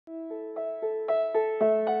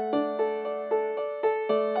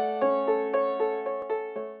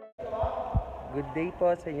good day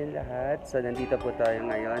po sa inyong lahat. So, nandito po tayo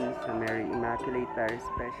ngayon sa Mary Immaculate Parish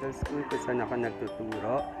Special School kung saan ako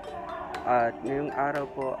nagtuturo. At ngayong araw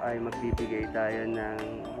po ay magbibigay tayo ng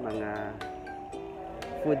mga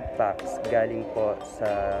food packs galing po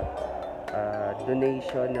sa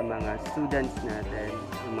donation ng mga students natin,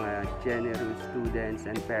 ng mga generous students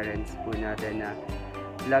and parents po natin na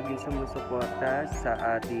laging sumusuporta sa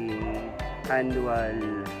ating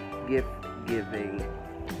annual gift giving.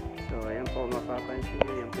 So, ayan po, mapapansin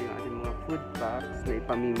nyo, yan po yung ating mga food packs na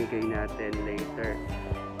ipamimigay natin later.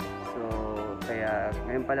 So, kaya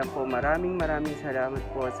ngayon pa lang po, maraming salamat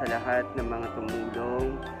po sa lahat ng mga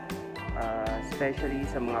tumulong, especially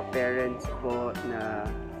sa mga parents po na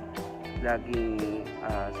laging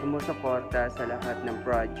sumusuporta sa lahat ng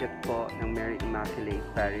project po ng Mary Immaculate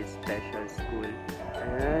Parish Special School.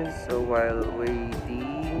 Ayan, so while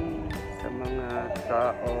waiting sa mga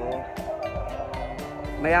tao,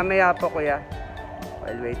 maya po kuya,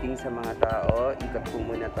 while waiting sa mga tao, ikot po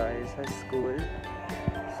muna tayo sa school.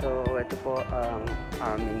 So ito po ang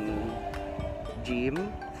aming gym,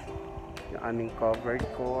 yung aming covered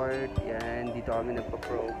court. Yan, dito kami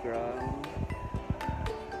nagpa-program.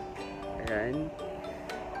 Ayan.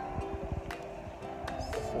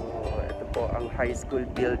 So ito po ang high school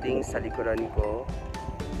building sa likuran ko.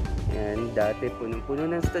 Yan, dati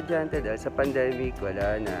punong-puno ng estudyante dahil sa pandemic,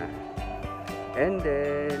 wala na. And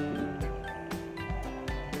then,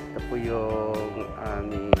 ito po yung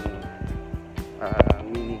aming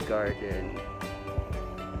mini garden.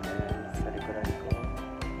 Ayan, sa likuran ko.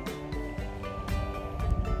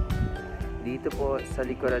 Dito po sa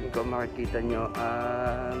likuran ko, makikita nyo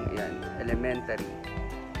ang elementary.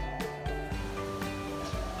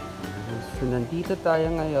 So, nandito tayo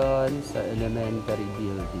ngayon sa elementary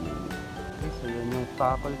building. So, yun yung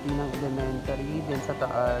faculty ng elementary. Then sa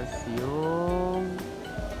taas, yung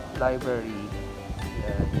library.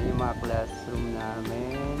 Yan, yun yung mga classroom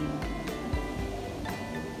namin.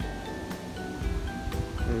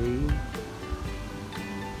 Okay.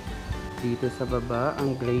 Dito sa baba,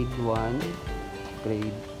 ang grade 1,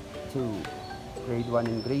 grade 2. Grade 1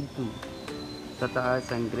 and grade 2. Sa taas,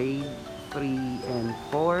 ang grade 3 and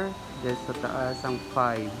 4. Then sa taas, ang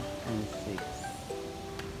 5 and 6.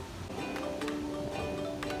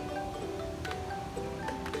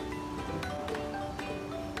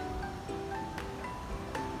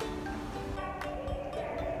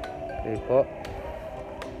 Okay po.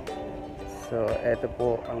 So, eto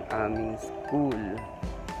po ang aming school.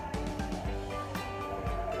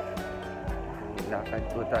 Lakad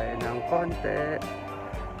po tayo ng konti.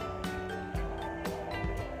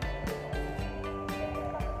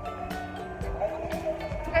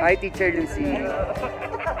 Hi, Teacher Lucy.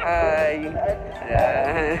 Hi.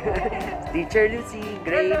 Teacher Lucy,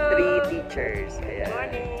 grade 3 teachers. Ayan.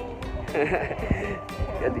 Morning.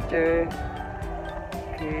 Yeah, teacher.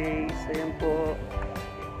 Okay, so yan po.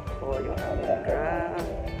 Po yung aming ground.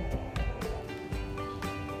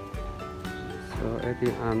 So, ito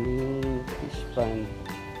yung aming fish pond.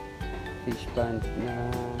 Fish pond na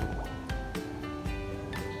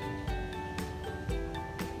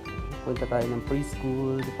punta tayo ng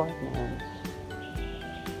preschool department.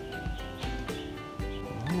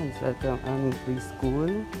 Ayan, so ito ang aming preschool.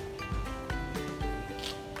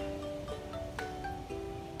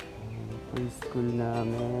 Preschool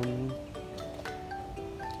namin.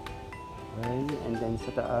 Okay, and then sa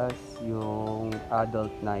taas yung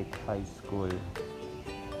adult night high school.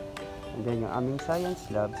 And then yung aming science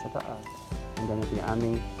lab sa taas. And then ito yung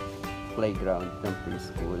aming playground ng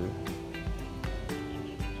preschool.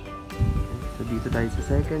 So dito tayo sa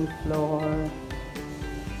second floor.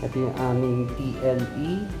 Ito yung aming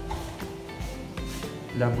TLE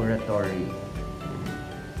laboratory.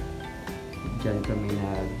 Diyan kami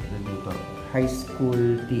nagluto. High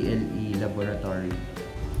school TLE laboratory.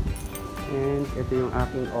 And ito yung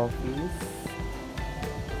aking office.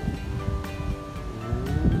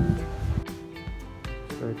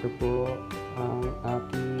 So ito po ang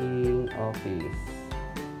aking office.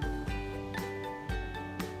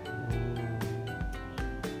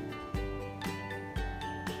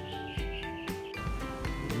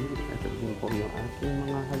 Ito po yung aking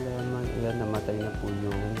mga halaman. Ayan, namatay na po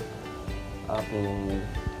yung aking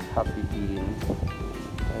happy bean.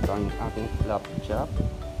 Ito ang aking flapjack.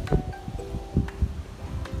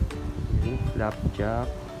 Flapjack.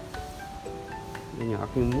 Yan yung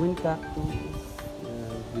aking moon cactus.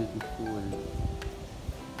 Beautiful.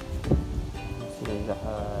 Sila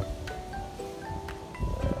lahat.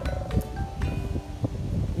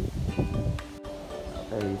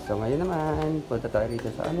 Okay, so ngayon naman, punta tayo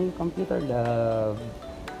rito sa aming computer lab.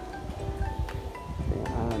 So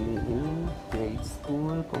yung aming grade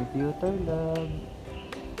School Computer Lab.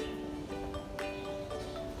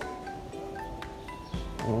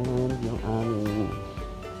 And yung aming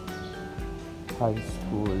high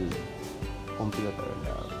school computer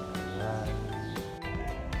lab. Ayan.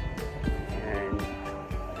 And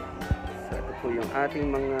so ito po yung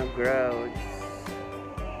ating mga grounds.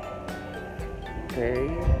 Okay,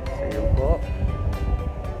 so yun po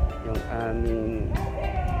yung aming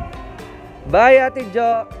bye Ate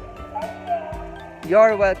Jo!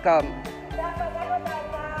 You're welcome.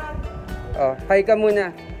 Oh, hi ka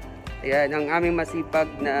muna. Ayan, ang aming masipag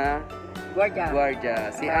na Guardia,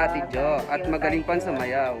 si Ate Jo. At magaling pang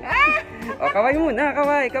sumayaw. O, kaway muna,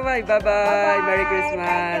 kaway. Bye-bye. Merry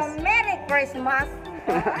Christmas. Merry Christmas.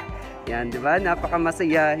 Yan, di ba?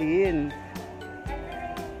 Napakamasayahin.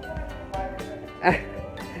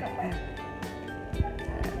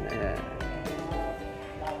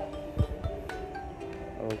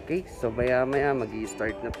 Okay, so maya-maya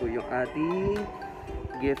mag-i-start na po yung ating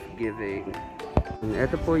gift giving.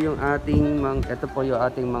 Ito po yung ating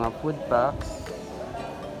mga food packs.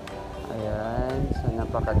 Ayan, so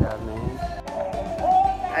napakadami.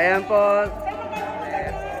 Ayan po.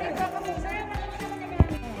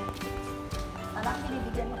 Alam,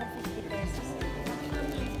 binibigyan mo ng 50 pesos.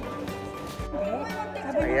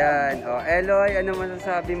 Ayan, oh, Eloy, ano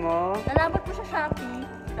masasabi mo? Salamat po sa Shopee.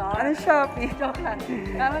 Anong Shopee? Joke lang.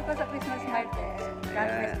 Salamat po sa Christmas heart eh. God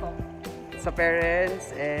bless po. Sa parents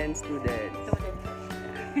and students.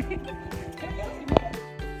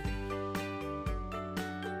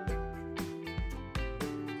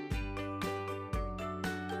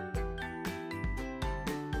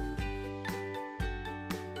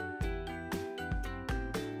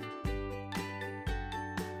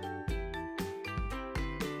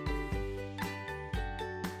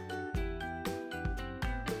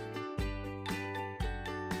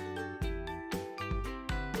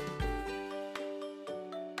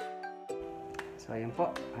 So ayun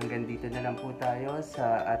po, hanggang dito na lang po tayo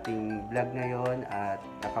sa ating vlog ngayon at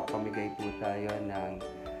nakapamigay po tayo ng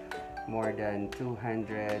more than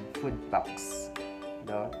 200 food packs,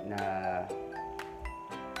 no, na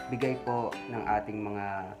bigay po ng ating mga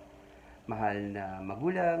mahal na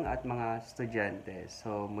magulang at mga estudyante.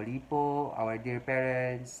 So muli po, our dear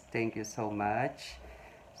parents, thank you so much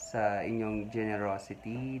sa inyong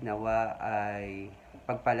generosity. Nawa ay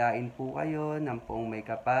pagpalain po kayo ng poong may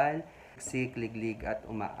kapal, liglig at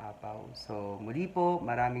umaapaw. So muli po,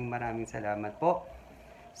 maraming salamat po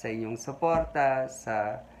sa inyong suporta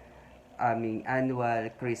sa aming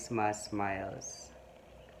annual Christmas Smiles.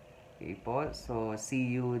 Okay po, so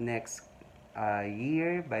see you next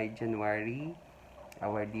year by January,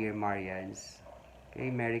 our dear Marians.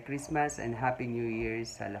 Okay, Merry Christmas and Happy New Year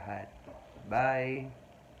sa lahat. Bye!